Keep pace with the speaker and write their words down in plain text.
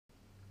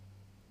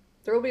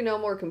There will be no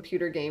more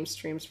computer game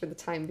streams for the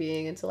time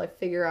being until I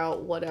figure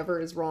out whatever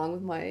is wrong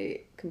with my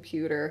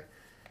computer.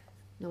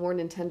 No more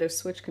Nintendo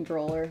Switch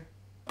controller.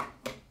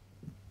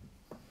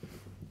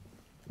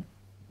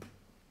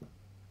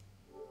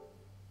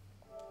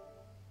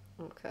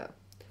 Okay.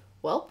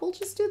 Well, we'll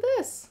just do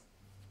this.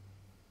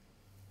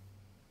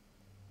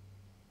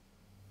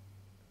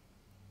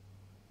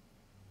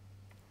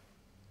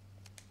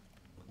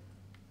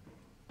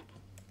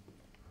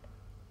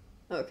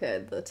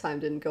 Okay, the time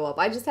didn't go up.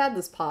 I just had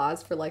this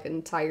pause for like an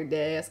entire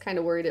day. I was kind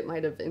of worried it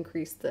might have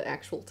increased the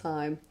actual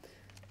time.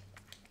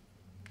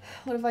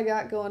 What have I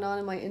got going on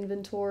in my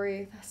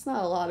inventory? That's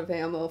not a lot of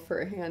ammo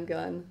for a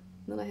handgun.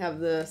 And then I have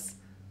this.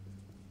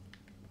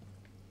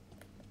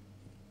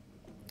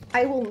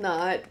 I will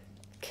not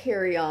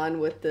carry on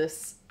with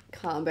this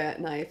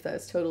combat knife.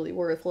 That's totally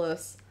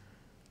worthless.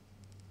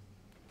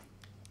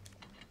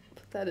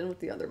 Put that in with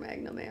the other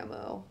Magnum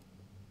ammo.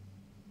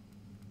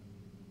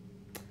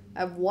 I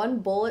have one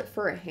bullet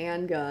for a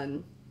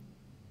handgun.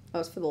 That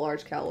was for the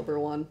large caliber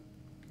one.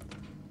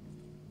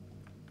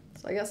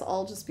 So I guess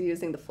I'll just be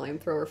using the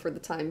flamethrower for the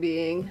time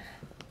being.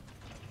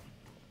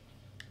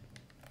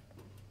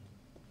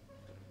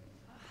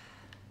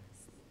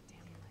 Damn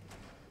life.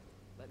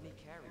 Let me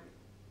carry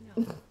you.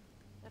 No,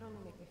 that only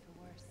make me feel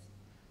worse.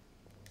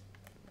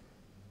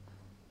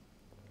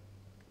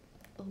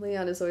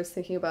 Leon is always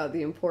thinking about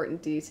the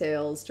important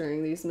details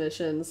during these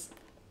missions.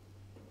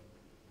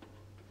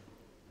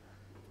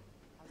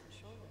 How's the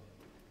shoulder?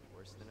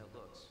 Worse than it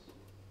looks.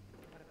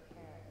 What a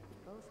pair.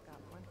 Both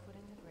got one foot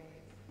in the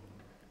grave.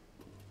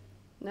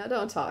 Now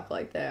don't talk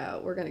like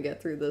that. We're gonna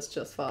get through this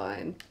just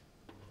fine.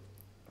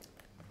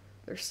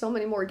 There's so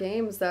many more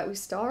games that we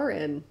star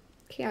in.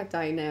 Can't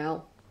die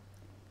now.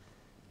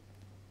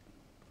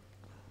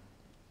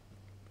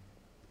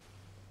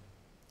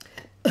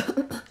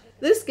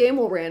 This game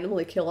will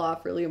randomly kill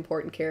off really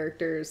important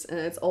characters, and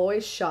it's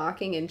always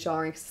shocking and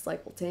jarring. 'Cause it's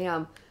like, well,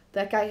 damn,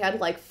 that guy had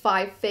like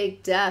 5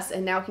 fake deaths,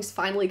 and now he's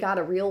finally got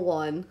a real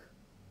one.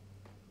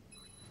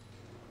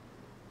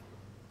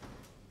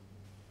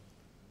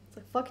 It's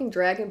like fucking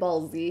Dragon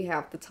Ball Z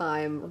half the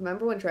time.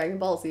 Remember when Dragon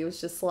Ball Z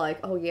was just like,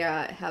 oh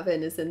yeah,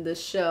 heaven is in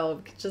this show.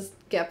 We could just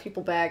get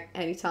people back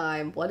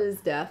anytime. What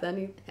is death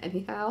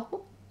anyhow?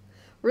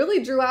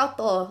 Really drew out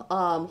the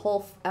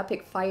whole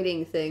epic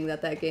fighting thing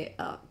that game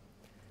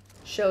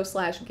show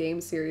slash game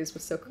series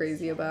was so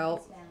crazy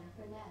about.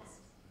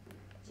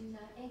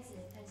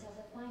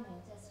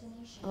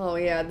 Oh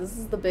yeah, this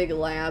is the big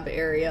lab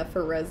area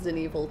for Resident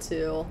Evil 2.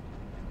 You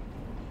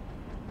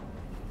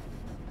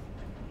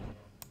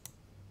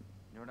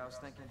know what I was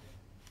thinking?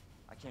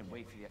 I can't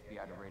wait for the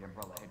FBI to raid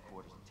Umbrella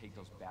headquarters and take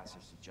those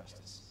bastards to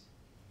justice.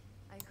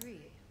 I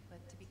agree,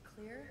 but to be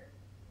clear,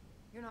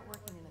 you're not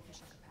working in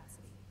official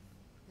capacity.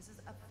 This is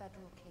a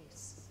federal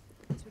case.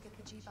 Once we get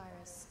the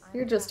G-Virus,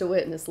 You're just a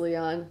witness,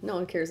 Leon. No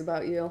one cares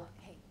about you.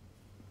 Hey,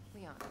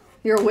 Leon.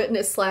 You're a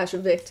witness slash a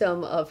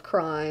victim of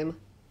crime.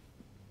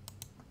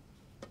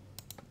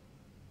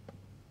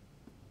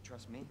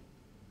 Trust me?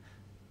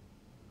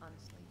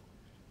 Honestly,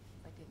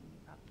 if I didn't,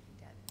 you'd probably be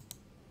dead.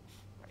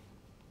 Right.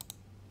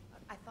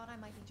 I thought I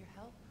might need your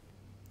help,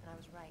 and I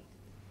was right.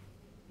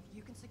 If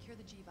you can secure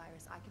the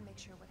G-Virus, I can make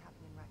sure what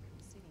happened in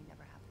Raccoon City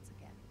never happens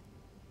again.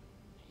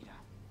 Ada,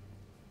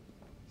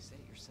 you said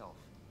it yourself.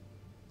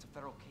 It's a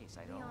federal case.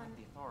 I don't Leon, have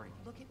the authority.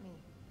 Look at me.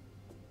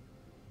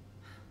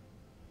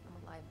 I'm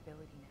a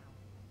liability now.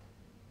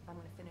 If I'm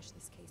gonna finish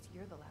this case,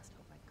 you're the last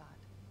hope I've got.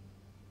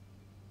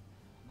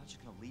 I'm not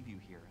just gonna leave you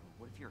here.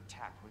 What if you're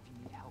attacked? What if you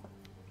need help? I'll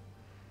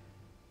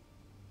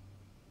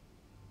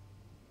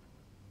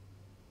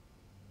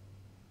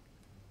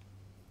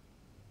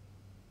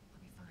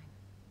be fine.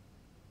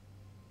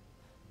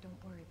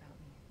 Don't worry about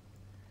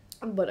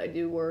me. But I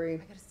do worry.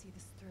 I gotta see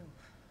this through.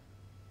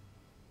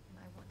 And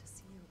I want to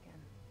see you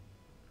again.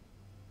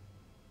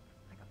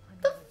 I got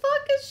plenty The of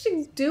fuck is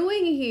she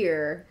doing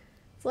here?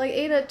 It's like,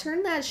 Ada,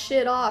 turn that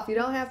shit off. You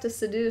don't have to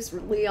seduce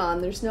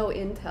Leon. There's no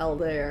intel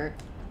there.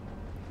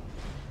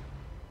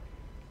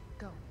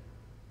 Go.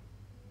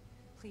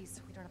 Please,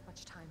 we don't have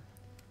much time.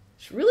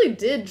 She really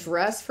did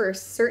dress for a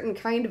certain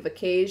kind of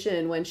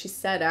occasion when she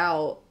set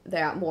out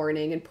that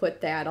morning and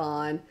put that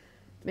on.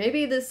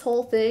 Maybe this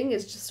whole thing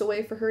is just a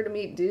way for her to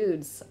meet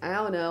dudes. I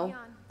don't know.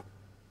 Leon.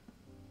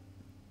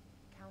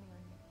 Counting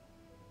on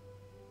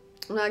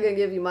you. I'm not gonna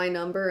give you my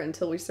number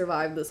until we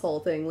survive this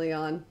whole thing,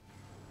 Leon.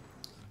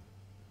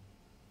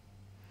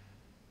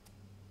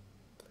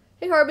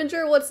 Hey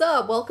Harbinger, what's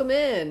up? Welcome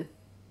in.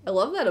 I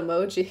love that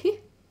emoji.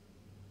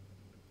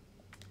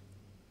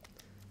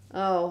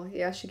 Oh,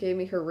 yeah, she gave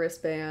me her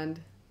wristband.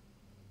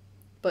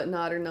 But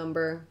not her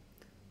number.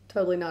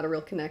 Totally not a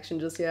real connection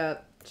just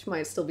yet. She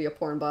might still be a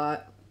porn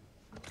bot.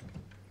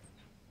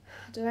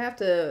 Do I have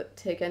to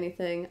take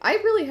anything? I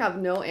really have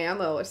no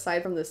ammo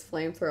aside from this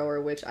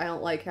flamethrower, which I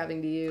don't like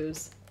having to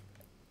use.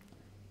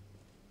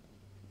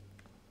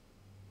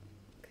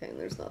 Okay, and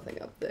there's nothing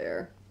up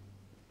there.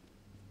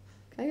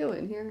 Can I go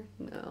in here?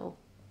 No.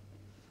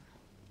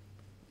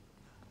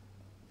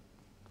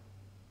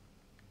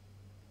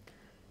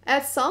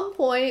 At some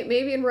point,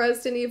 maybe in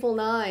Resident Evil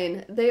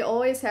 9, they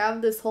always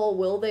have this whole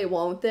will they,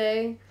 won't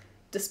they,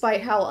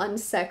 despite how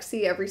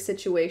unsexy every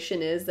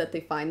situation is that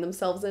they find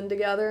themselves in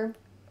together.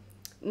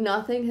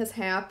 Nothing has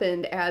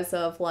happened as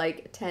of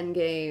like 10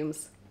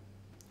 games.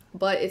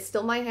 But it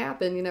still might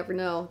happen, you never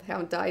know. They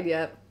haven't died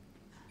yet.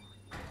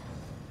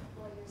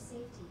 For your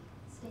safety,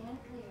 stand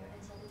clear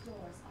until the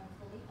doors are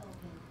fully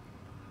open.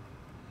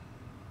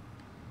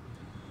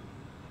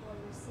 For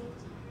your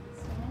safety,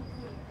 stand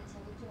clear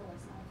until the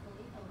doors are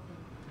fully open.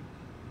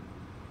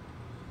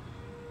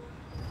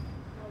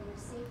 For your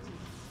safety,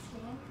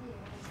 stand clear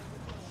until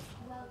the doors.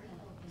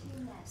 Welcome to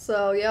Nest.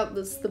 So, yep,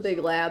 this is the big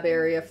lab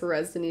area for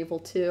Resident Evil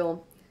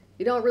 2.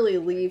 You don't really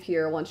leave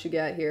here once you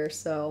get here,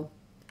 so...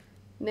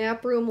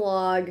 Nap room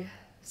log,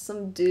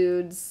 some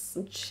dudes,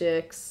 some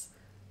chicks.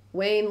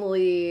 Wayne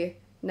Lee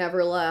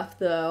never left,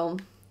 though.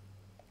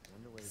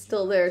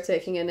 Still there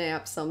taking a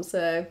nap, some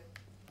say.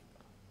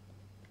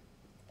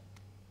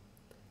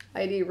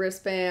 ID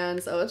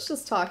wristbands. Oh, it's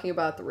just talking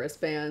about the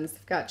wristbands.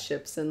 They've got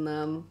chips in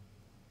them.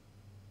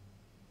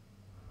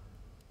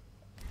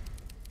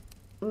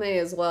 May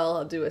as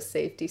well do a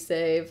safety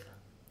save.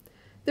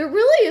 There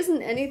really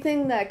isn't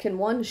anything that can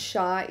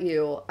one-shot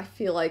you, I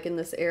feel like, in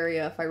this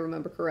area, if I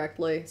remember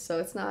correctly. So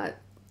it's not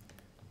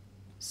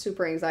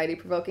super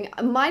anxiety-provoking.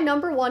 My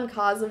number one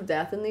cause of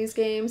death in these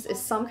games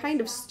is some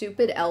kind of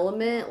stupid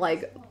element,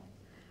 like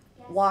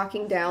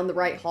walking down the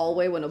right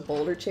hallway when a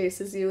boulder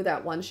chases you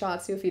that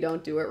one-shots you if you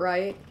don't do it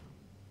right.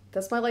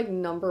 That's my, like,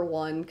 number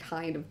one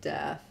kind of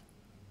death.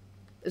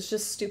 It's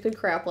just stupid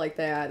crap like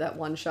that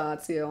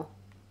one-shots you.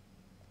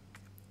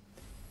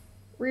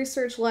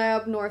 Research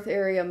lab, north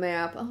area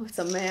map. Oh, it's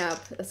a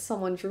map that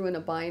someone drew in a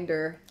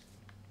binder.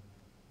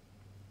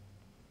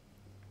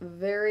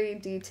 Very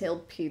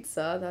detailed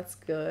pizza. That's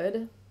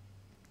good.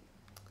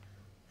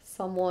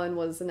 Someone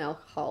was an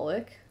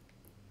alcoholic.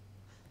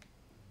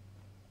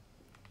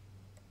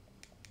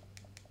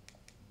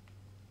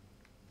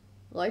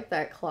 I like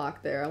that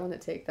clock there. I want to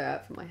take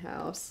that for my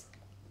house.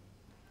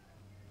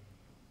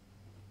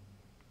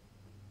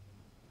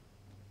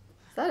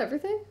 Is that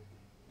everything?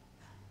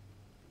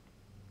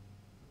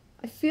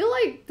 I feel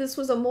like this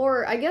was a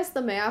more... I guess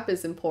the map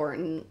is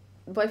important,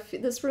 but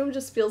this room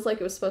just feels like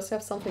it was supposed to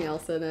have something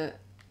else in it.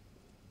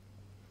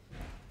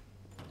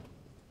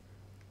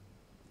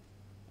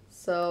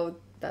 So,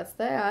 that's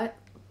that.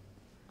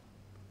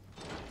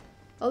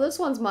 Oh, this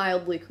one's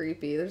mildly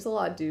creepy. There's a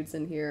lot of dudes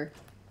in here.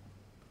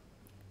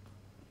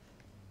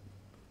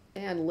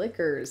 And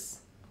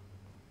liquors.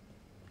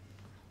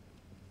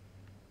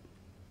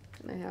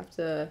 And I have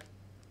to...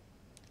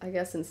 I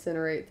guess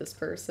incinerate this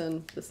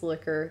person, this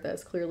liquor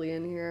that's clearly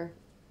in here.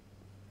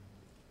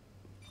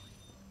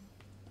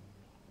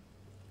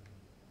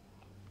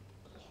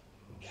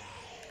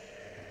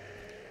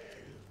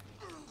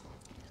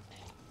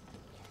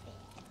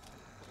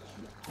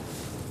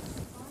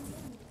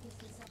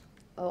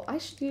 Oh, I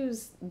should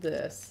use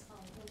this.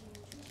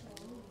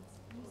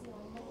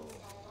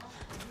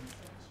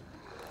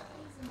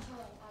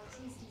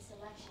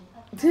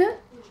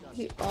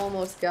 He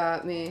almost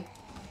got me.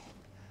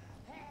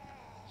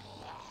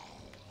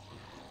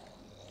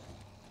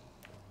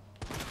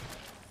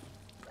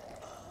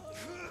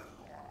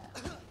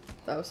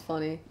 That was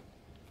funny.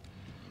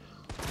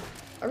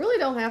 I really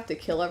don't have to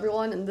kill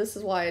everyone, and this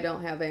is why I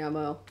don't have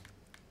ammo.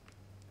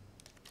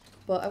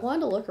 But I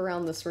wanted to look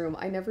around this room.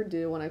 I never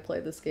do when I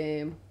play this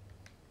game.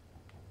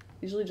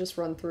 Usually just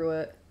run through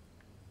it.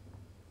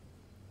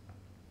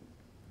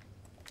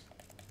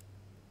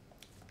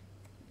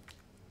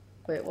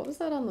 Wait, what was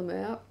that on the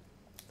map?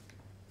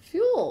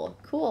 Fuel!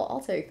 Cool,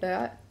 I'll take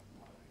that.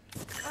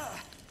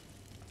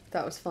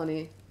 That was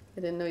funny.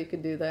 I didn't know you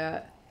could do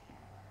that.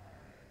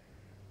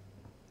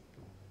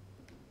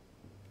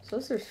 So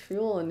there's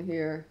fuel in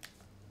here.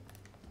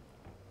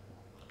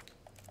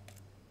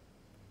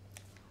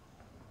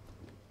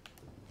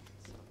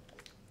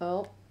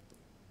 Oh.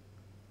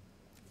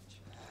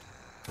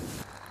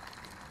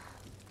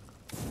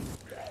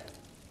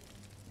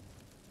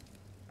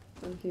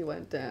 And he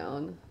went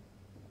down.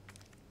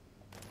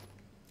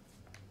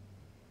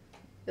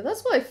 Yeah,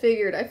 that's what I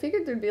figured. I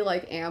figured there'd be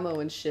like ammo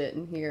and shit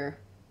in here.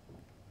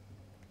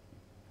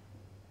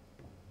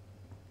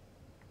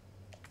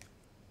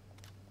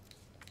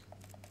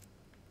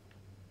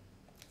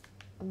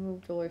 I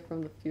moved away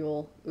from the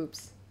fuel.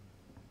 Oops.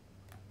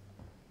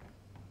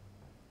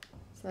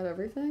 Is that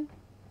everything?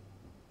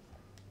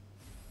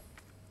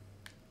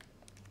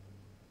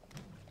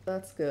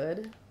 That's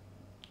good.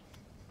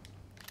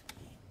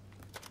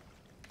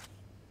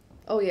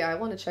 Oh yeah, I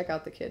want to check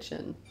out the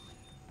kitchen.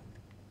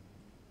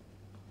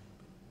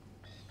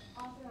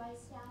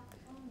 Authorized staff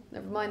only.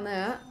 Never mind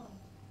that.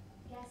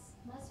 Guests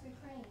must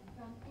refrain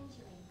from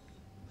entering.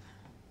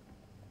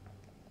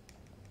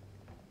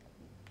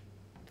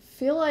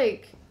 Feel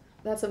like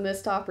that's a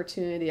missed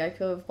opportunity. I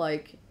could have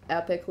like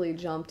epically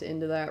jumped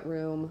into that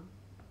room.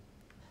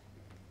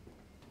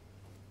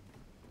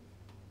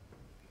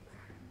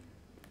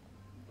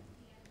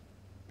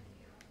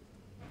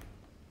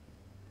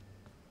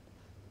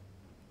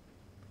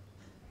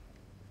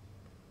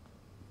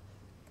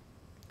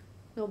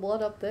 No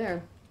blood up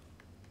there.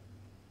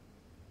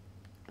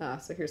 Ah,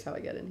 so here's how I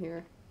get in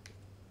here.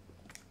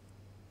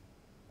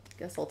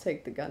 Guess I'll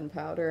take the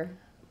gunpowder.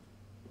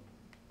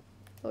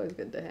 Always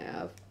good to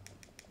have.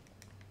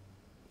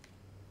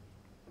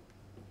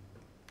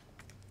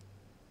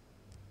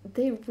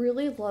 They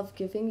really love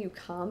giving you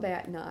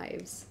combat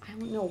knives. I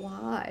don't know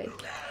why.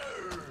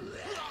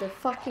 They're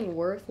fucking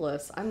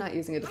worthless. I'm not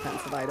using a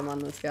defensive item on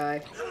this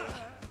guy.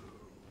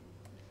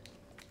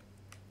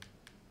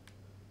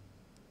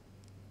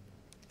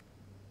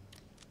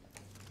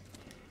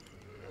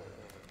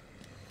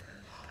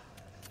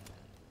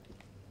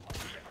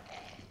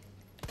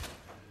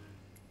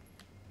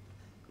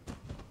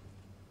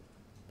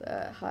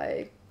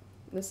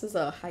 This is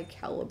a high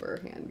caliber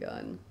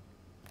handgun.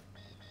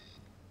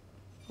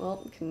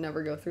 Well, can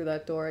never go through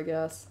that door, I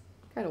guess.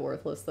 Kind of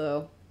worthless,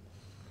 though.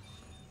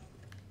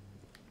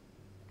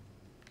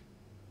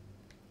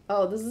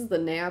 Oh, this is the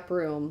nap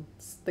room.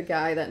 It's the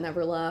guy that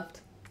never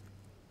left.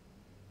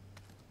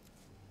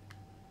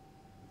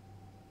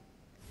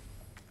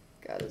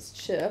 Got his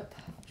chip,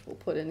 which we'll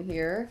put in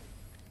here.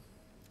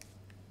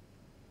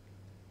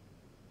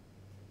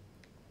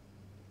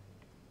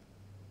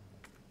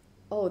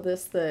 Oh,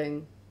 this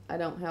thing. I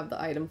don't have the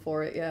item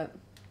for it yet.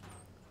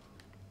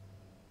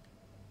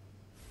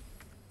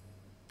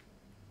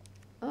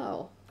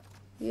 Oh.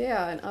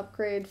 Yeah, an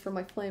upgrade for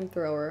my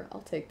flamethrower.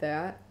 I'll take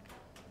that.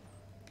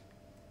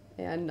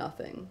 And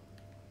nothing.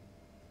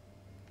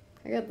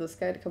 I got this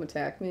guy to come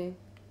attack me.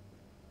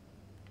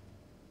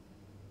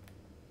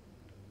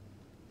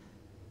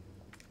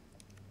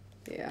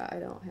 Yeah, I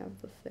don't have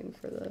the thing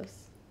for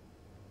this.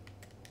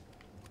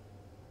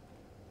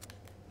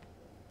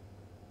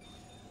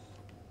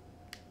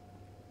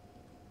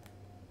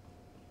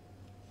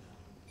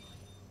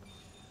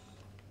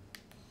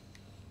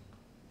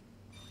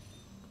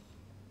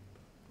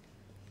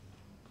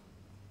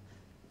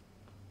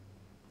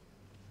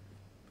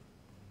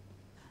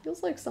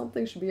 Feels like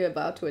something should be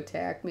about to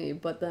attack me,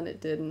 but then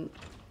it didn't.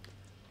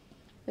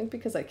 I think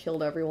because I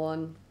killed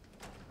everyone.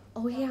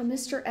 Oh yeah,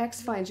 Mr.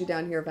 X finds you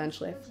down here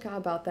eventually. I forgot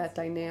about that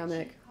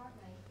dynamic.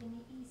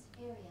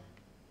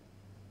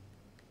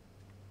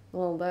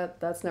 Well,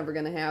 that's never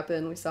gonna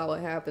happen. We saw what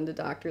happened to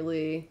Dr.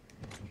 Lee.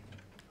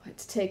 I had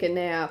to take a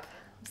nap.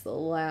 It's the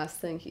last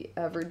thing he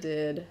ever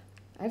did.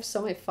 I have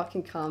so many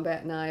fucking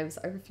combat knives.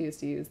 I refuse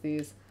to use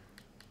these.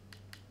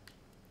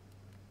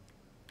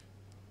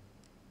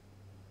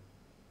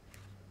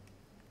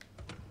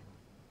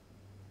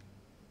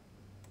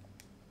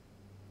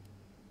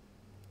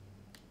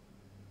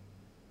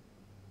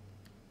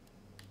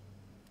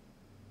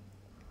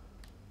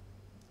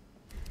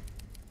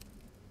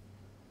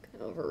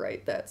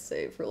 Overwrite that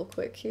save real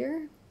quick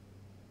here.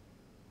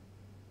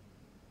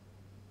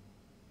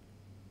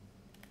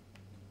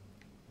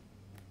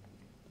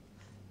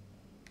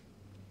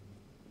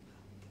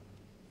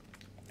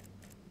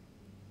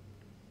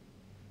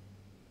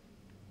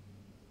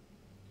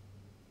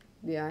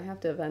 Yeah, I have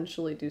to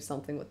eventually do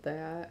something with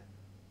that.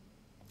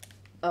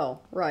 Oh,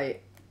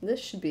 right. This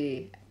should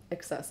be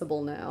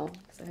accessible now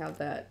because I have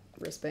that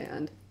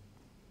wristband.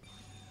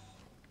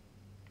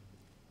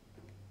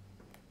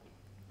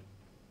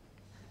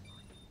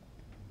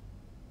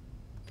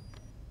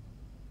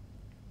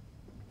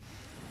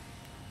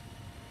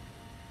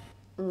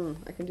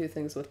 I can do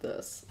things with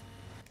this.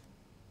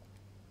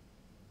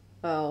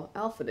 Oh,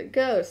 Alpha to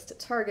Ghost.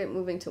 Target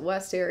moving to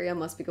West area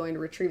must be going to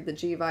retrieve the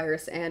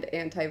G-Virus and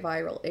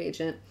antiviral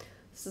agent.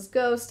 This is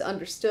Ghost.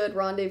 Understood.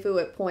 Rendezvous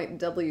at point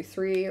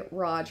W3.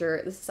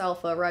 Roger. This is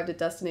Alpha. Arrived at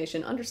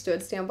destination.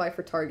 Understood. Stand by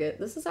for target.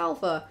 This is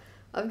Alpha.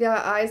 I've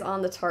got eyes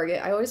on the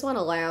target. I always want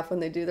to laugh when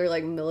they do their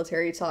like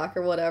military talk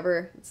or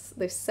whatever.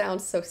 They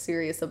sound so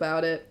serious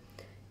about it.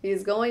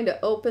 He's going to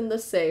open the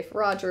safe.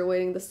 Roger,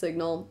 awaiting the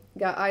signal.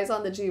 Got eyes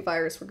on the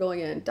G-Virus. We're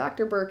going in.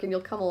 Dr. Birkin, you'll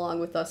come along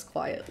with us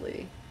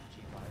quietly.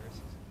 G-Virus is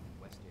in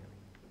the West area.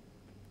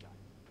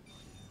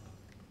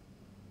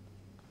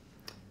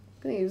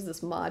 I'm going to use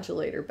this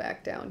modulator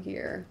back down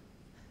here.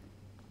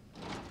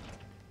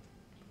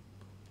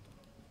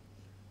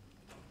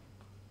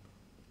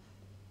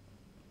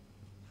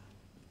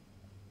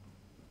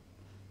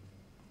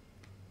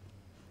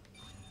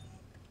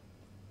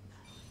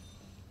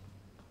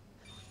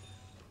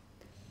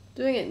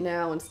 Doing it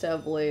now instead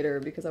of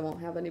later because I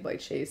won't have anybody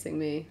chasing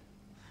me.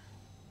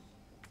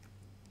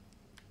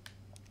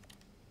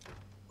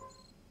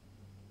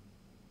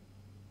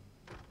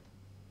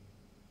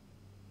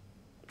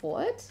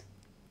 What?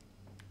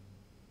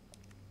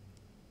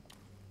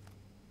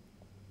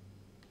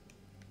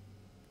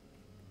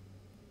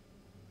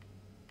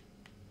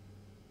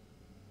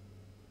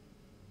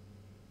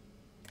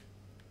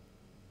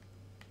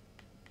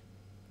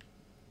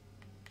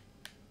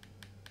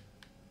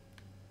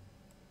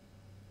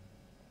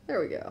 There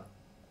we go.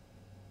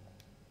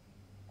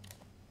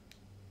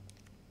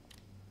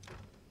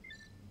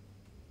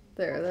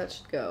 There, that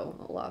should go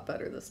a lot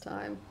better this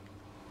time.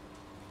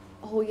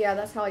 Oh yeah,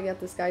 that's how I get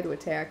this guy to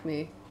attack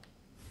me.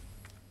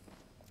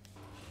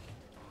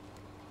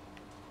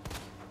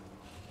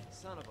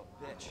 Son of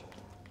a bitch.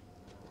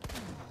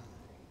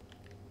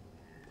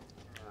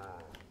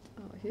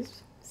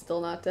 He's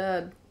still not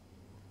dead.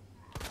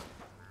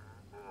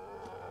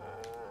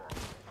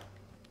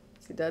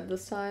 Is he dead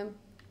this time?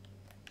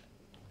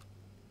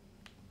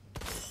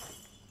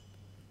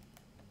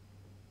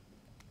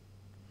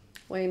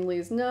 Wayne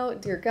Lee's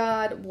note, dear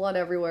God, blood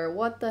everywhere.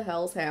 What the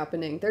hell's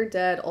happening? They're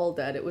dead, all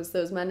dead. It was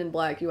those men in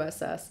black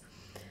USS.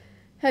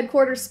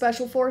 Headquarters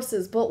Special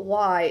Forces, but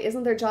why?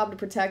 Isn't their job to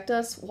protect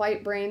us?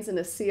 White brains in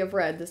a sea of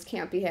red. This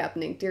can't be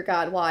happening. Dear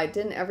God, why?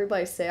 Didn't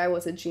everybody say I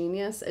was a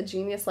genius? A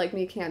genius like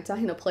me can't die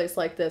in a place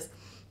like this.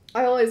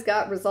 I always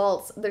got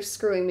results. They're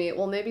screwing me.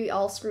 Well, maybe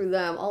I'll screw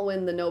them. I'll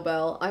win the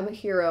Nobel. I'm a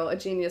hero, a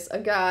genius, a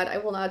god. I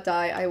will not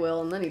die. I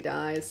will. And then he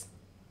dies.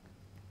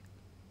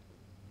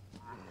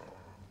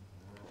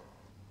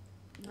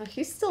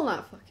 He's still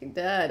not fucking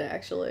dead,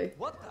 actually.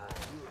 What the?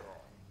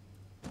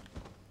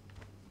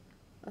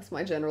 That's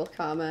my general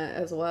comment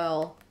as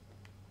well.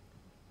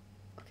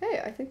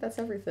 Okay, I think that's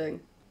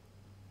everything.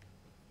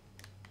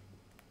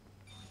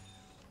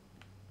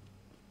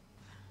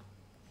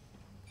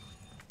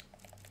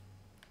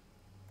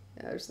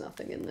 Yeah, there's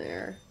nothing in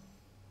there.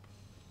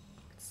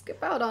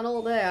 Skip out on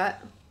all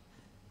that.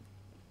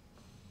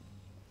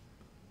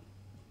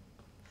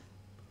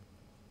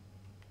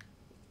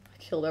 I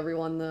killed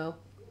everyone, though.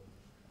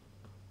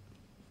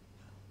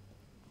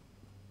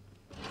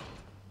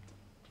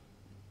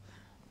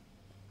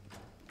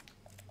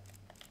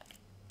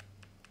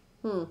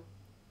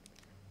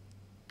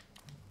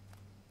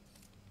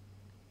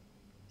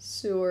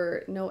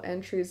 Sewer, no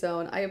entry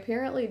zone. I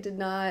apparently did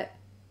not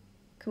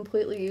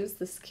completely use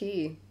this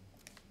key.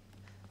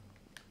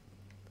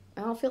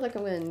 I don't feel like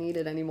I'm going to need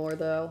it anymore,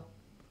 though.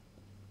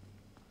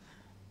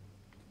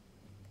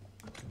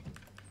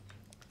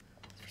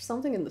 There's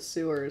something in the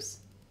sewers.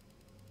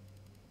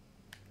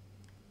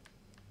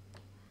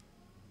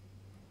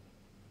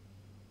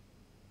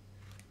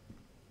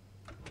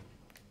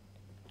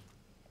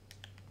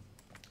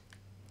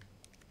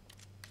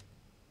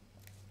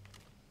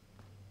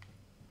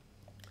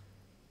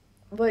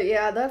 But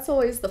yeah, that's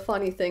always the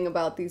funny thing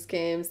about these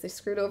games. They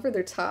screwed over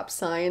their top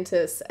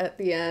scientists at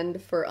the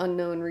end for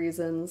unknown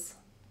reasons.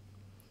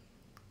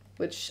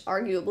 Which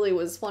arguably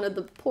was one of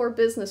the poor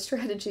business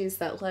strategies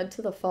that led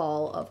to the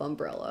fall of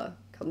Umbrella.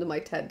 Come to my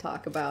TED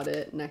Talk about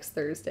it next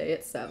Thursday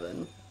at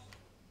 7.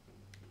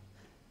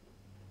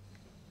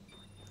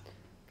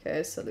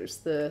 Okay, so there's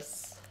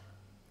this.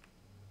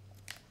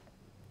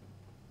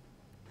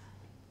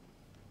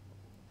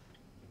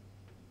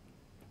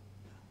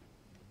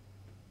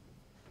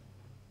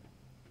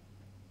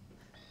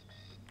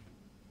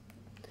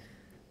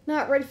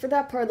 Not ready for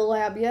that part of the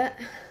lab yet.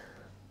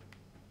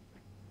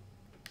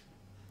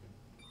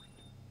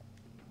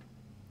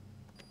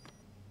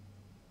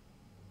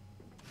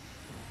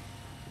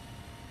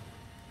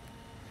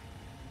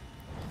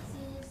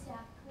 Senior staff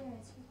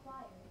clearance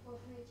required for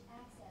bridge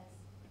access.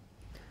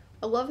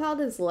 I love how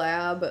this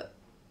lab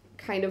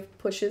kind of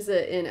pushes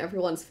it in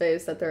everyone's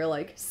face that they're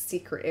like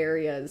secret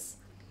areas.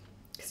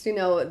 Because, you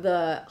know,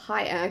 the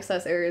high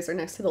access areas are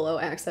next to the low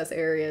access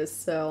areas,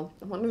 so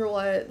I wonder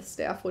what the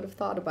staff would have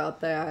thought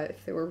about that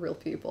if they were real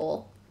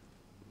people.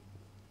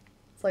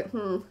 It's like, I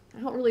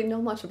don't really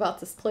know much about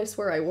this place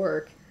where I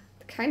work.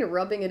 They're kind of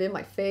rubbing it in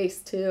my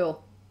face, too.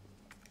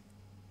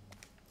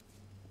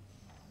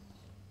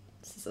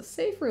 This is a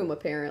safe room,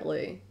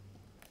 apparently.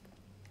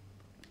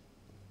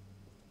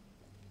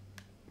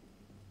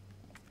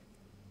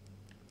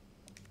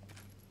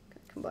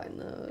 Combine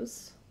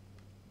those.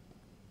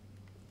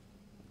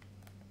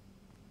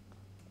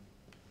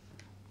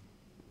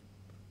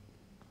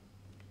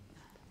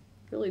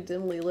 Really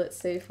dimly lit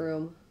safe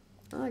room.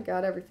 Oh, I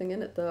got everything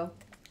in it though.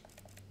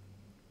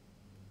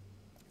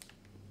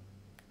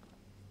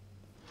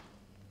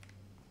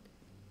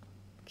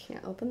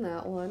 Can't open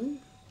that one.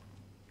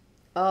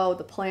 Oh,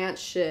 the plant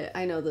shit.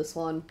 I know this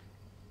one.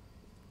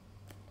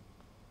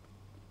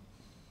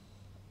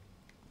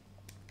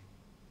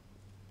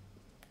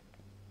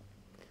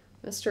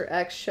 Mr.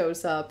 X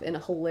shows up in a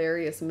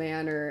hilarious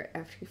manner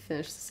after you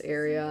finish this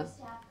area.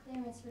 Senior staff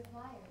clearance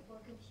required for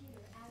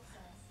computer access.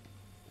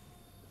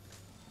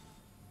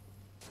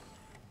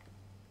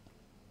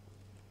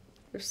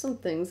 There's some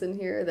things in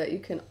here that you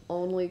can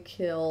only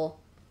kill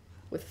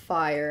with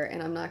fire,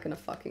 and I'm not gonna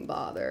fucking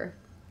bother.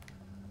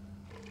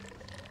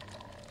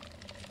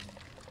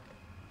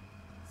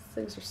 These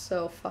things are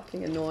so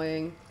fucking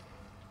annoying.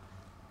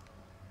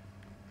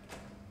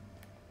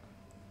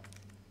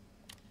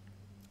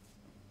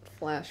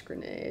 Flash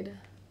grenade.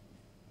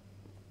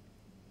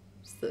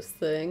 What's this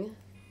thing?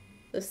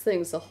 This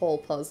thing's a whole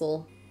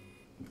puzzle.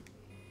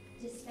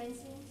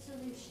 Dispensing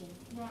solution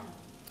now.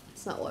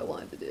 It's not what I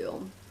wanted to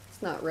do.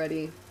 It's not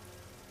ready.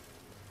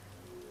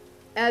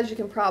 As you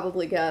can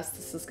probably guess,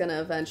 this is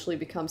gonna eventually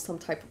become some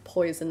type of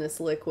poisonous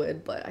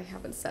liquid, but I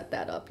haven't set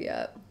that up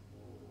yet.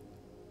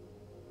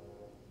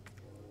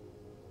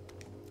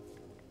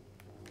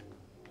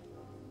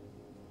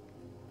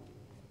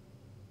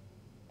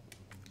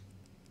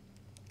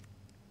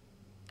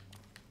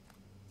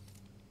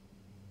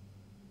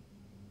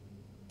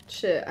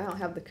 Shit, I don't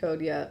have the code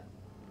yet.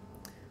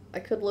 I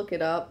could look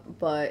it up,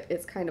 but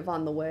it's kind of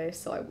on the way,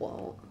 so I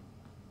won't.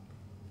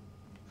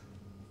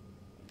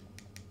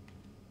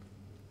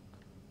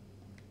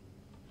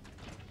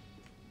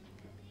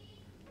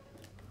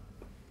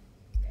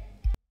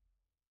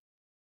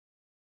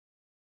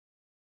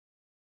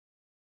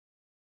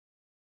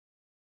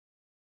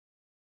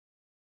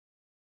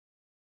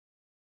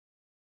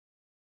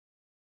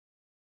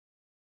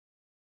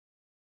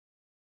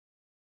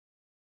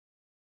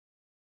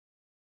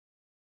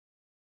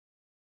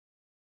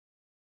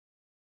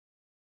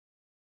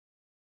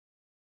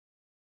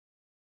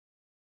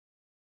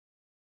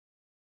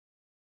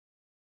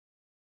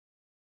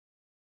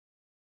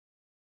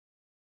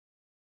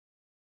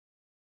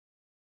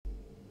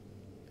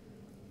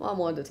 Mom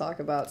wanted to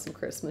talk about some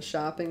Christmas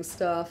shopping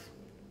stuff.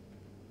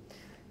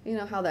 You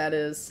know how that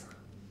is.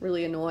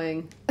 Really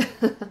annoying.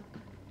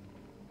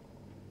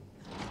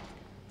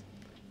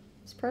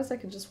 Surprised I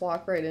could just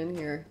walk right in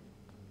here.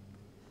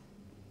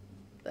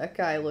 That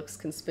guy looks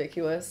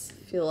conspicuous.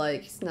 I feel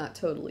like he's not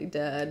totally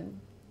dead.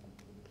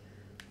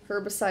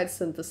 Herbicide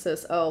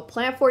synthesis. Oh,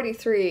 Plant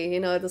 43. You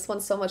know, this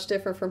one's so much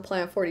different from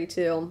Plant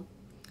 42.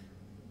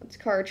 It's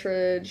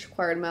cartridge.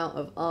 Required amount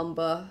of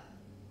umba.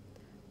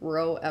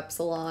 Rho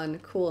epsilon.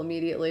 Cool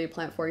immediately.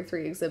 Plant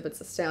 43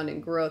 exhibits astounding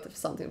growth if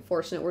something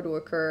unfortunate were to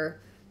occur.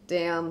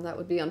 Damn, that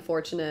would be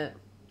unfortunate.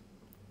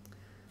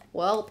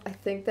 Well, I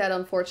think that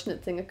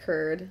unfortunate thing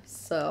occurred,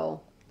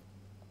 so...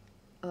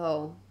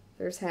 Oh,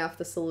 there's half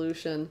the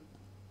solution.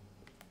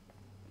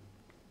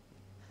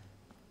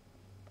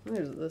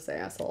 There's this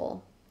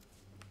asshole.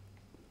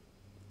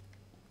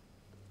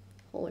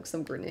 Holding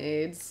some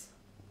grenades.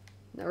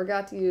 Never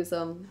got to use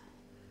them.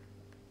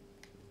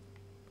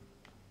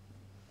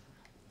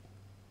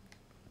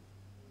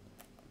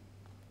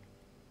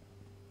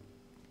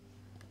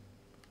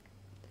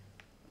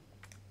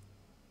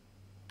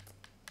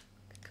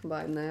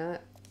 Combine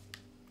that.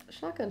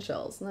 Shotgun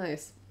shells,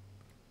 nice.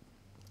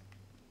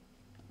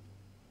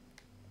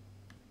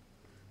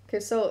 Okay,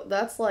 so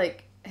that's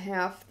like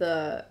half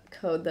the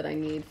code that I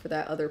need for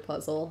that other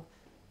puzzle.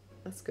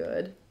 That's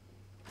good.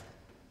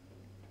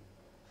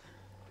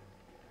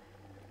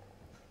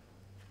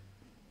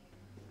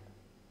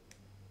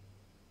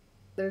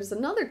 There's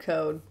another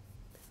code.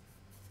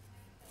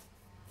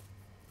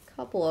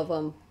 Couple of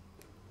them.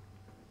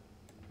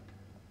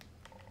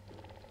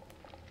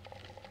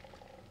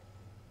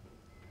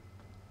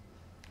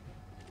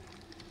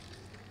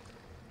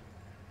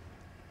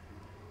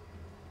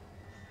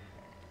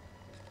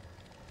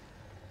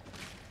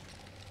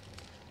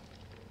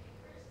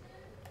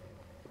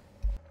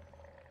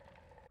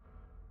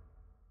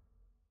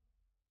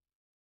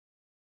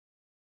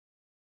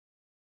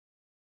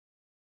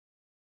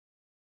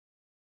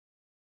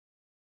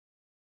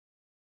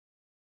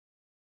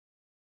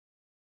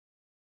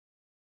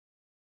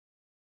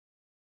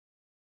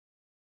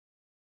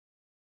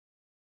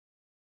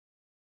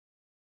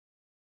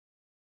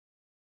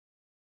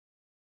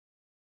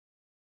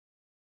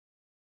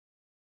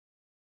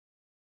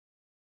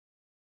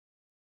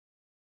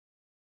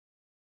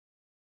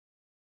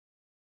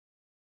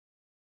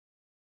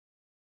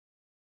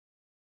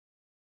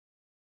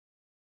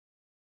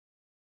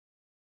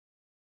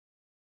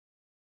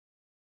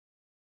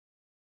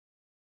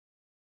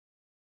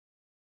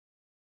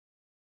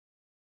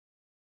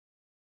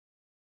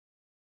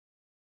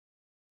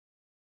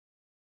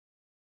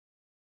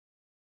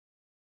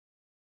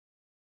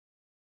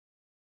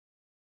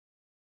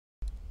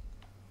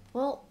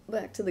 Well,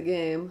 back to the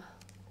game.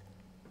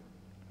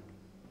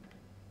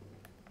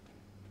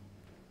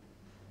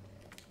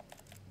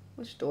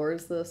 Which door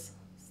is this?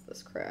 It's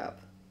this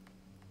crap.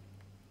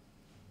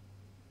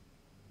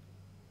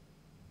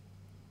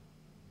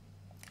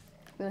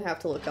 I'm gonna have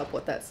to look up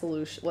what that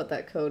solution, what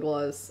that code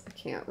was. I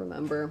can't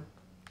remember.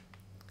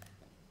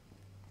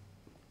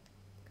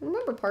 I can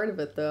remember part of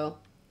it though.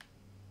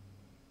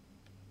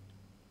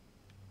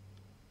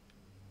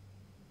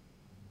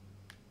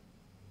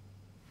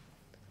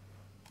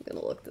 I'm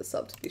gonna look this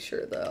up to be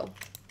sure though.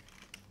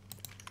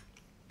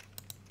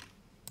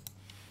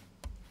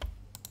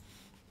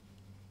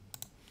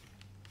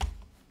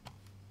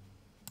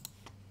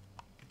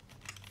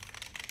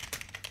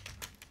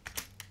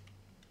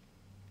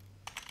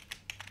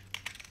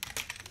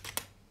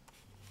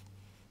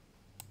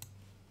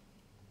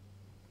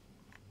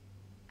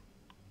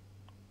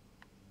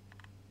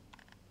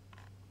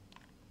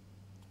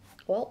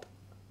 Well,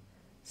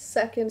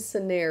 second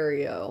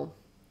scenario.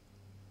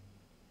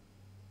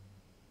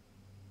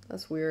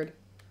 That's weird.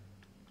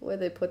 The way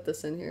they put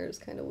this in here is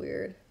kind of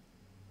weird.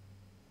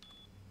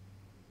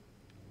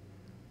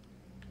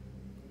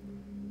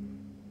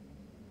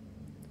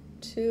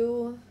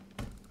 Two,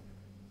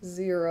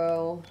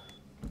 0,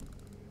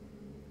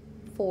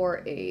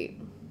 4,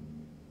 8.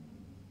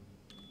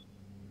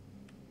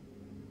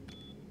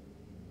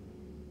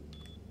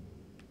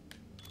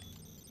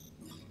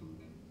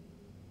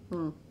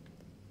 Hmm.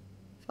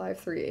 5,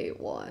 3, 8,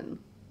 1.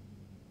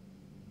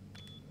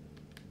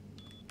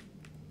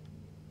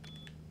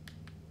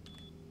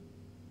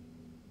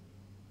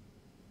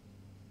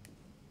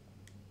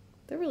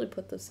 They really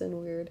put this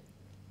in weird.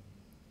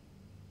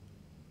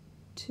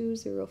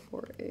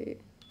 2048.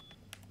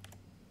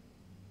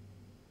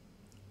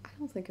 I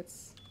don't think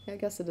it's... Yeah, I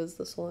guess it is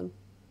this one.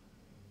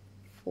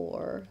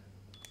 4.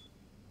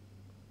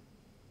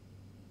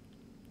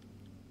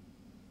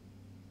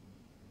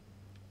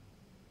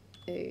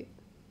 Eight.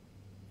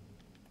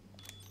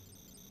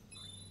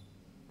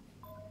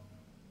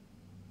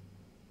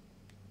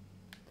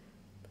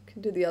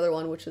 Can do the other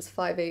one, which is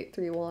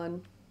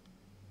 5831.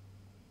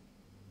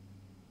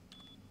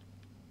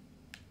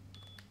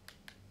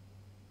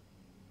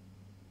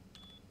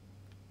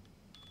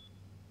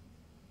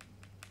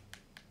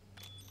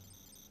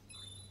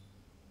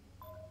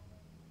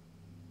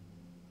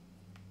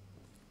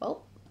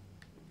 Well,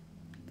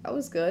 that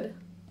was good.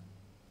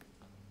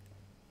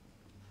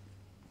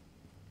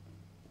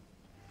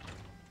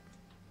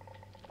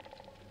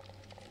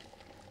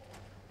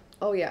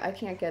 Oh yeah, I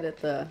can't get at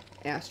the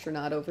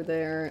astronaut over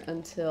there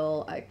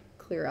until I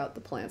clear out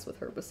the plants with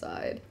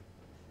herbicide.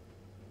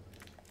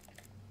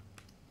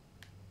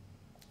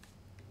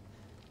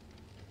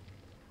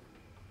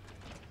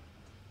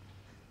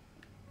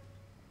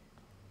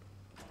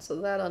 So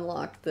that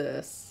unlocked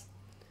this.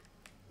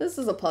 This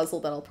is a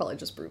puzzle that I'll probably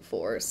just brute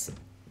force.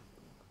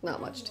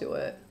 Not much to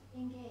it.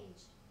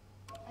 Engaged.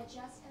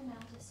 Adjust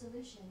amount of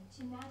solution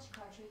to match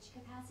cartridge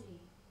capacity.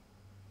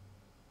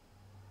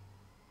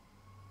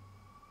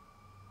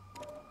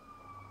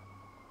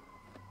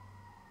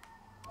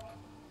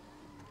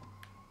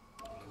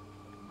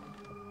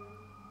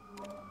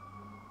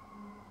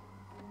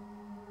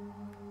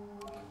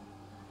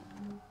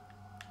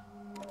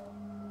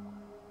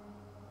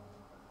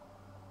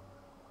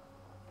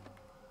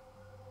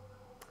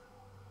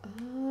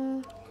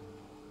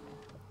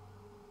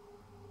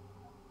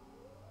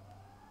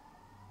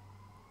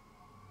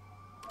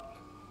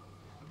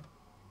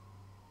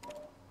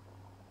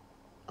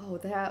 Oh,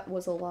 that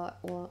was a lot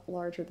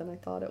larger than I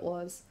thought it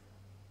was.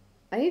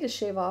 I need to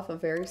shave off a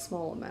very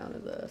small amount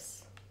of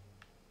this.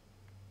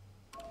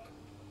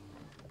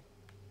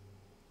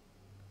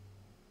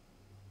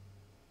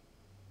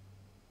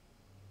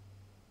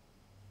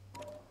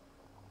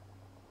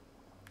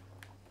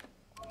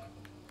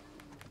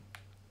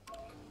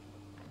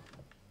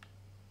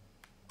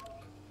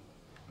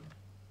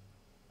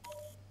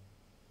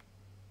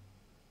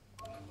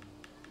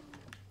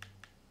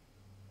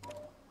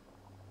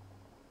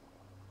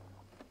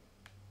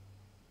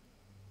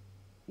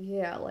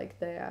 Yeah, like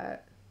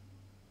that.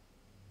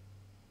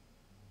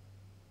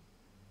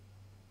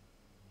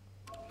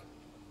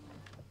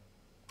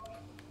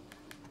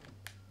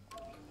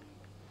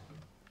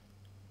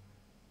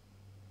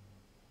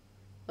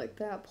 Like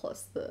that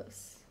plus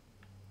this.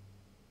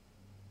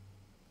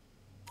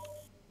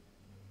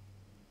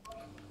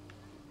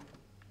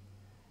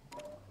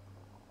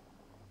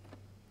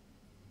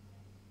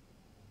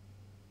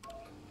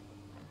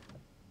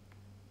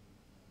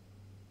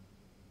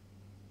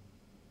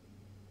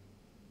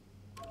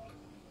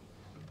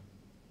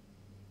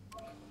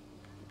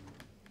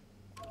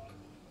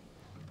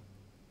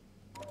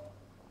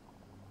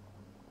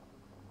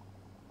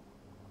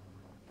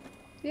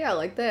 Yeah,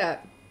 like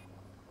that.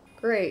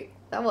 Great.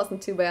 That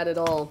wasn't too bad at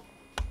all.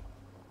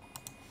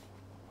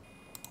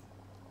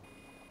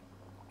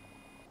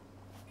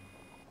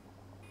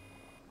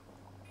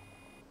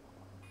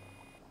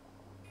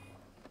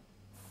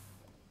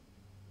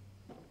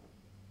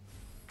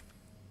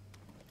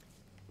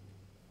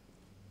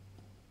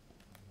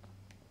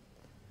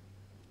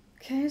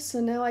 Okay, so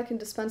now I can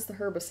dispense the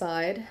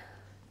herbicide.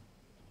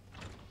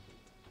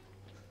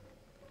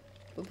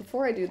 But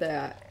before I do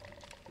that,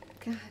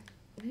 God,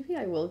 maybe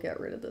I will get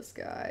rid of this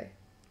guy.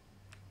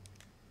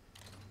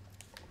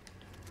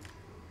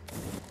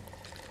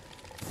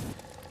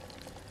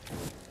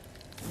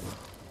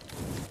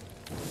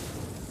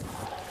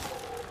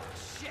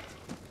 Shit!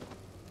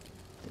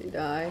 Did he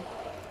die?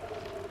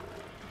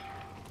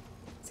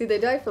 See, they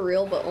die for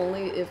real, but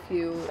only if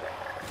you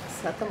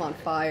set them on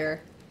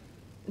fire.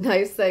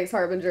 Nice, thanks,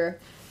 Harbinger.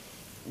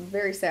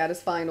 Very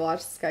satisfying to watch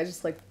this guy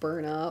just, like,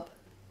 burn up.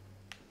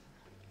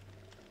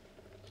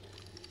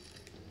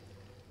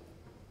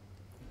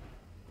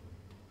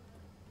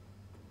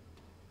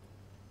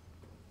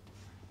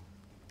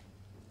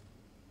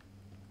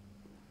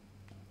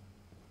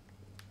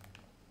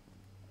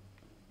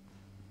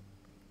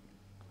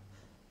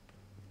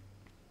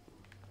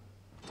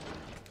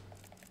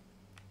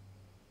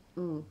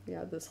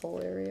 Yeah, this whole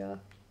area.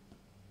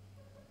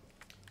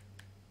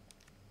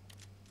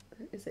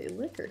 There is a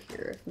liquor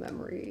here, if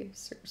memory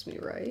serves me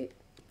right.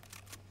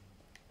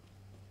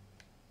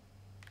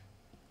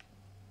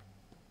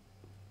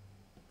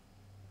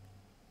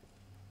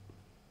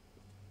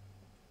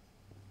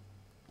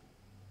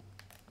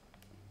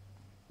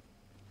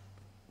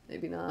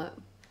 Maybe not.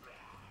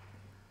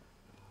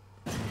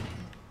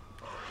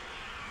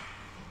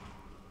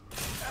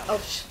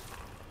 Oh,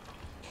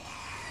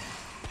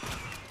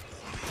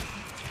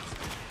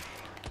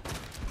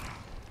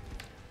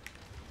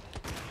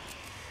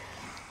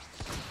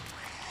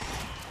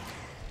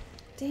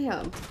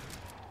 damn.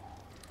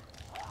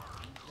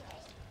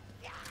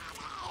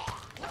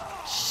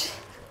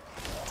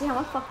 Damn,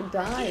 I'm fucking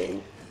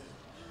dying.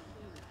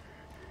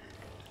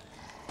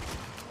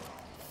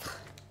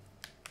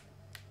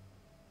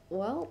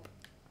 Well,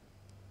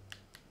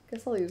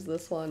 guess I'll use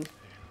this one.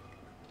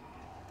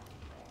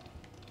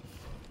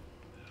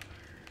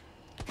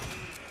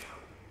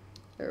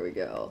 There we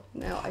go.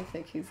 Now I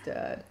think he's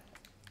dead.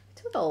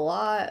 He took a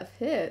lot of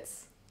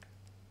hits.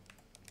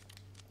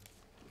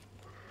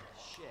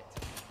 Shit.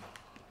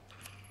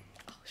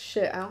 Oh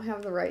shit, I don't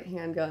have the right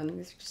handgun.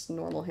 These are just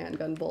normal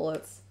handgun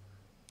bullets.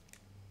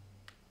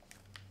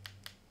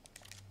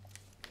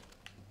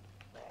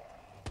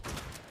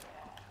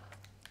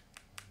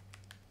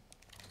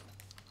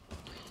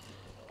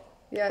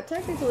 Yeah,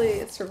 technically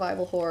it's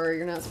survival horror.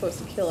 You're not supposed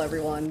to kill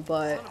everyone,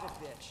 but Son of a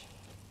bitch.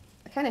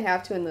 I kind of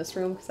have to in this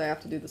room because I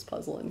have to do this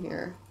puzzle in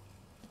here.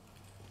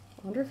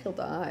 I wonder if he'll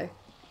die.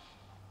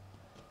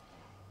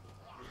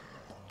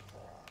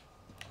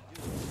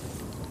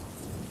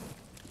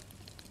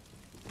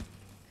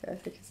 Okay, I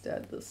think he's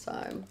dead this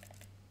time.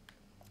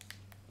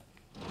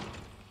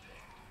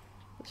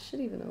 This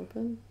should even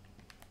open.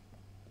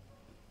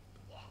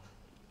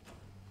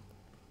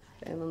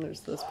 Okay, and then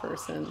there's this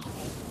person.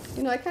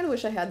 You know, I kind of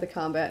wish I had the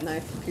combat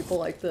knife for people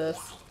like this.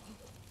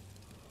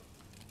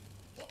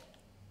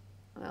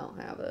 I don't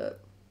have it.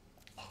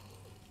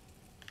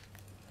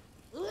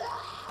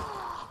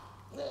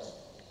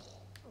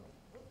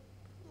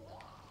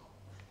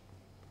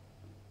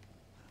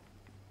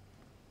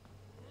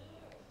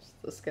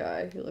 Just this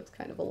guy, he looks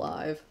kind of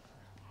alive.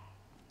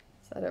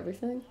 Is that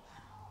everything?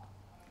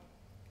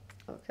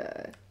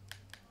 Okay.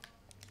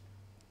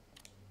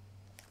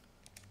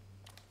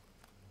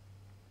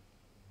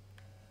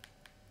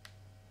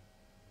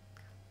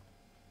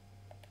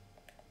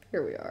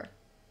 Here we are.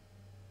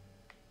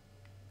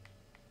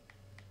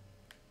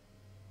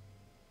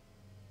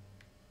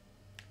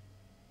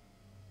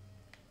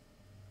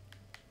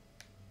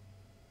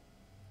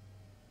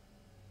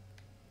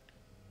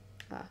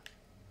 Ah,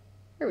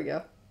 here we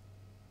go.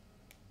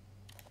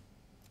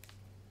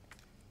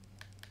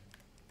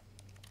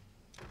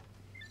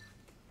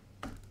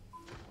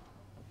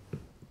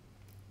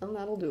 And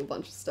that'll do a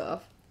bunch of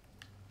stuff.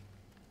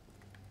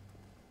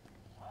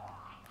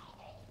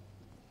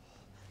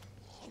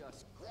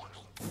 Just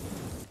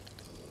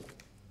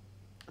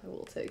I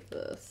will take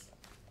this.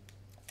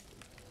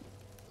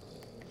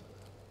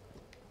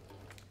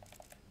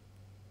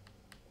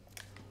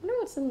 I wonder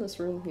what's in this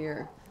room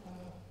here.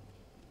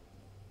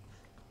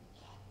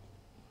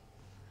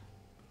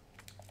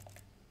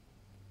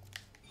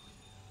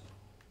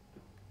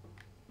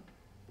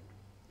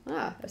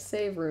 Ah, a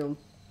save room.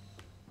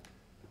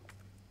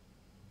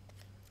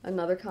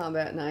 Another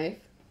combat knife.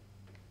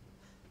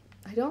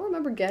 I don't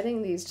remember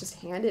getting these just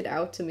handed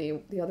out to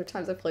me the other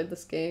times I played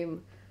this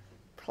game.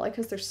 Probably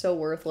because they're so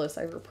worthless,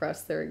 I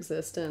repressed their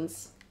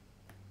existence.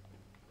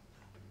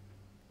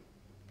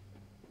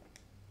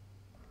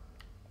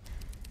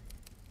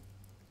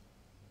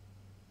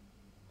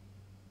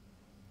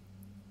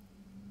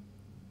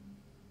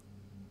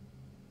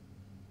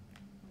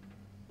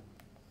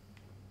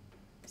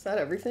 Is that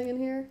everything in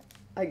here?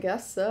 I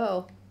guess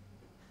so.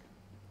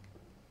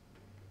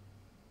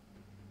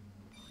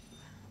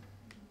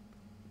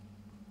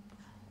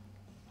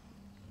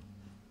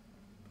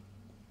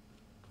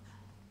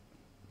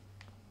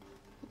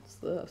 What's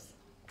this?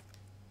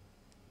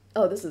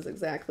 Oh, this is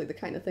exactly the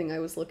kind of thing I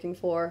was looking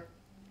for.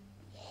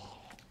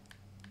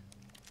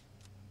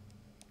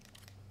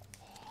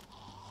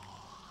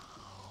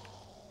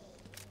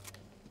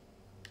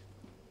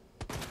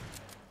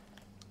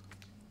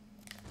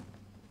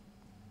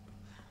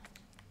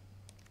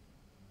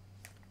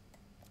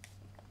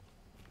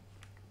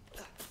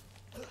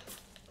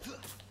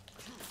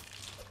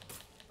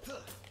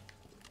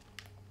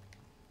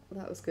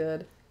 That was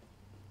good.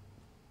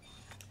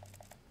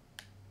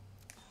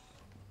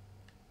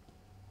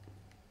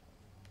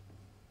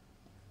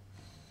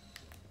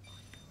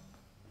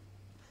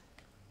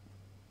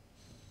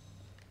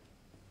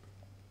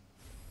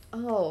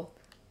 Oh,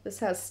 this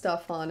has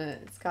stuff on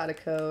it. It's got a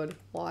code.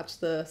 Watch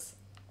this.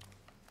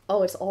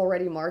 Oh, it's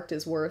already marked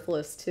as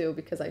worthless too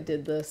because I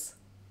did this.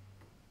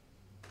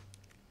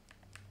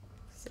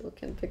 So we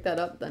can pick that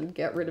up, then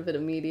get rid of it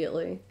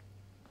immediately.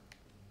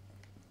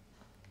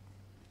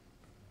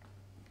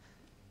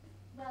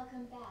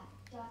 Welcome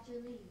back, Dr.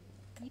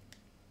 Lee.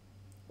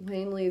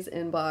 Wayne Lee's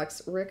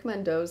inbox. Rick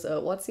Mendoza.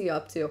 What's he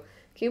up to?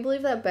 Can you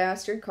believe that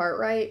bastard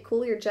Cartwright?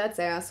 Cool your jets,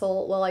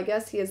 asshole. Well, I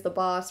guess he is the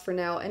boss for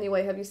now.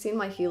 Anyway, have you seen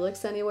my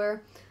Helix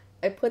anywhere?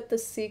 I put the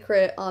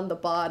secret on the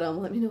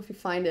bottom. Let me know if you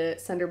find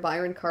it. Sender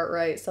Byron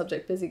Cartwright.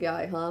 Subject busy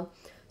guy, huh?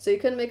 So you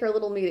couldn't make our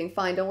little meeting.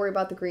 Fine, don't worry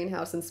about the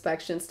greenhouse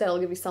inspection. Instead, I'll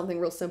give you something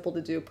real simple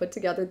to do. Put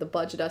together the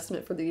budget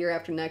estimate for the year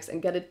after next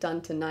and get it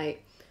done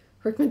tonight.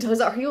 Rick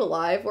Mendoza, are you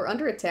alive? We're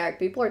under attack.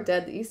 People are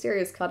dead. The east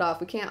area is cut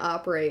off. We can't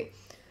operate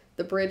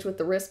the bridge with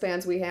the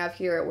wristbands we have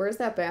here. Where's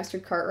that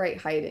bastard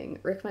Cartwright hiding?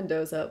 Rick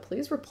Mendoza,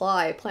 please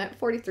reply. Plant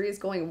 43 is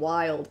going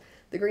wild.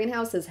 The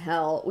greenhouse is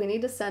hell. We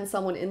need to send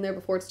someone in there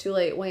before it's too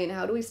late. Wayne,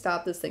 how do we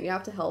stop this thing? You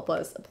have to help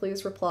us.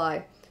 Please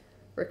reply.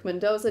 Rick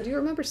Mendoza, do you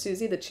remember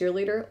Susie, the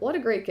cheerleader? What a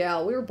great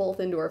gal. We were both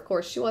into her. Of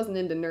course, she wasn't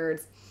into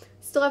nerds.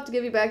 Still have to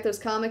give you back those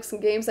comics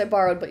and games I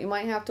borrowed, but you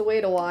might have to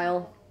wait a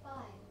while. 5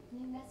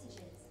 new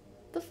messages.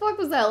 The fuck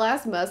was that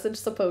last message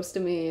supposed to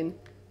mean?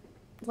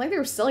 It's like they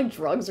were selling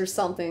drugs or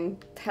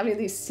something. Having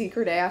these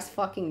secret-ass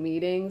fucking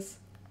meetings.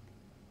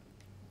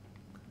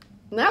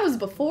 And that was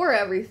before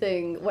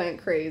everything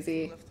went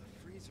crazy. Left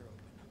the freezer open.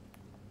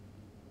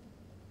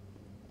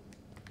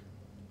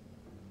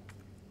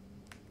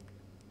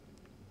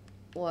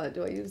 What,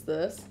 do I use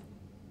this?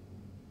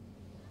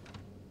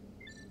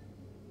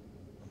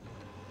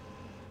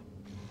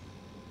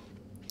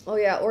 Oh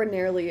yeah,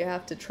 ordinarily you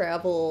have to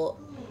travel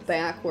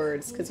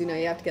backwards, because you know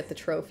you have to get the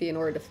trophy in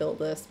order to fill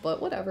this,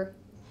 but whatever.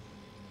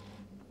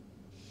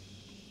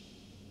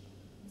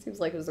 Seems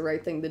like it was the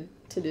right thing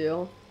to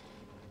do.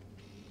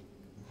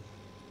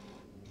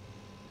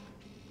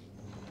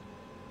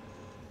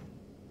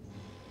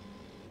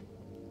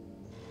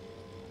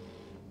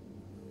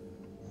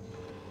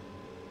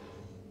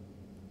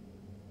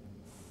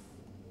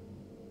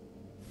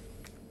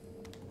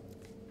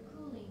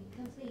 Cooling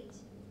complete.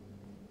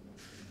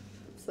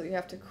 So you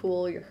have to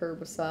cool your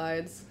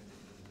herbicides. Is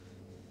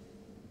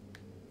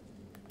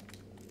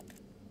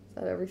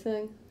that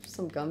everything? Just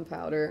some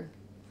gunpowder.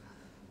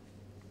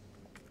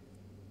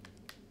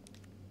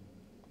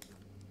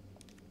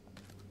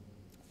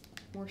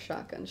 More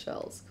shotgun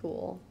shells.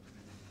 Cool.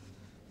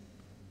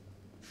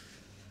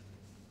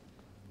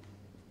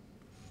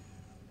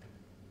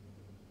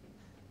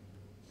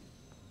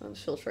 And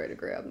she'll try to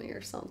grab me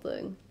or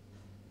something.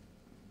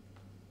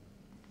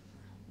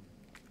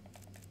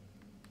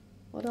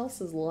 What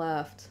else is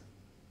left?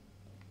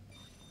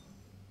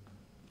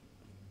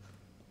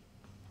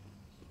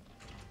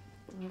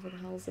 Whatever the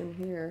hell's in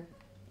here.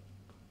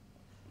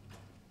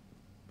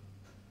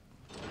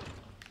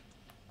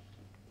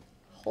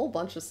 Whole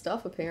bunch of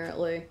stuff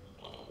apparently.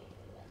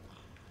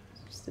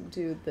 Just a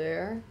dude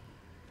there.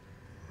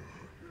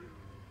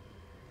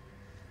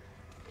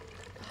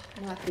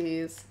 Not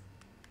these.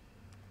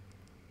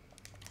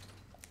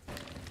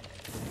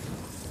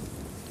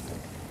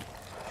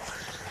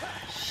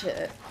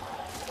 Shit.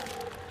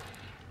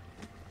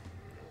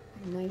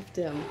 I knifed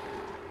him.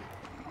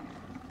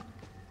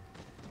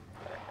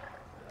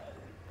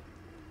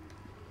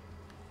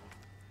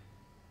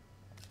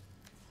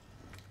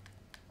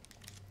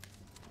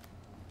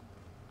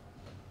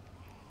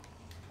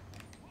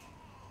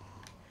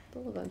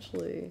 They'll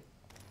eventually...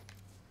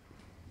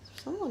 Is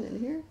there someone in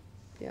here?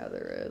 Yeah,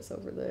 there is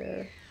over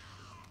there.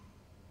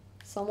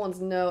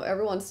 Someone's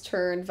everyone's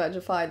turned,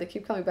 vegified. They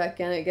keep coming back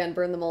in again.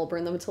 Burn them all,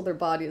 burn them until their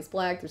body is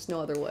black. There's no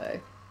other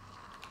way.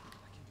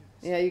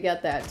 Yeah, you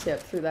get that tip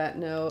through that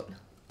note.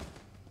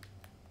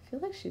 I feel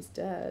like she's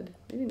dead.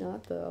 Maybe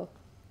not, though.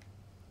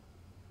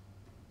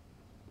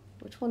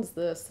 Which one's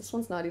this? This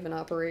one's not even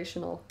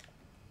operational.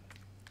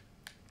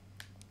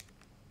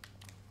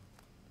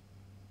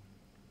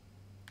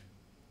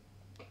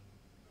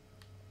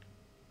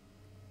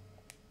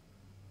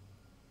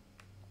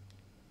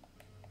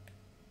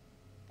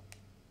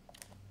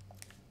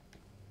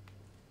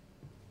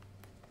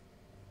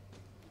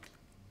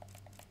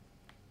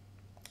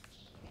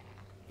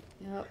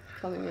 Yep,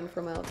 coming in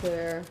from out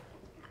there.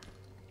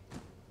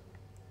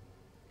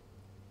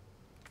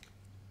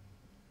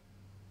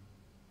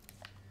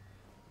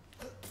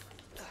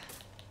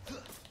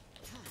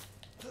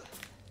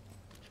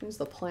 Which means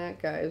the plant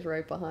guy is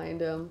right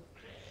behind him.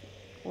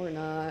 Or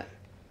not.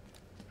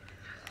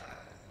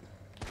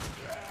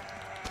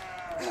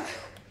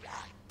 Knife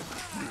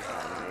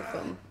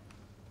him.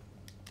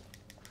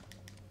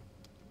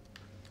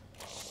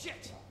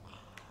 Shit!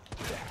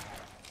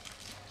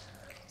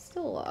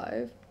 Still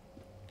alive.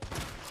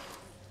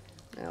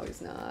 Now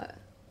he's not.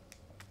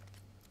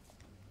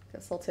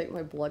 Guess I'll take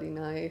my bloody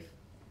knife.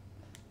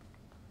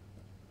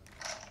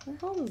 Where the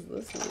hell does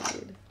this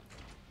lead?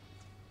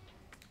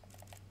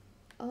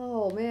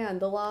 Oh man,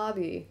 the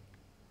lobby.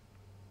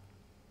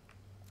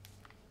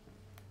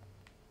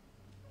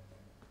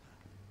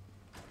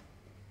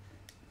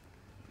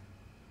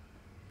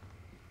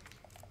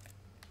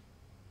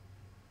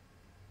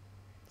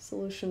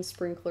 Solution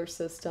sprinkler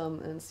system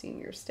and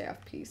senior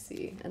staff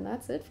PC. And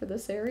that's it for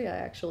this area,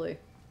 actually.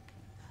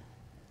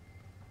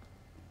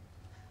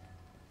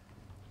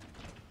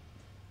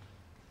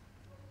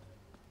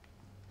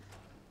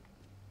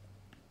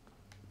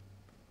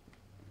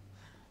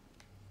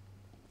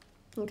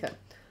 Okay,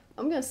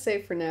 I'm gonna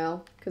save for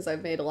now because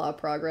I've made a lot of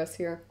progress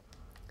here.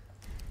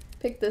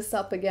 Pick this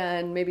up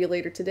again maybe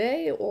later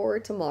today or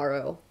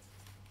tomorrow.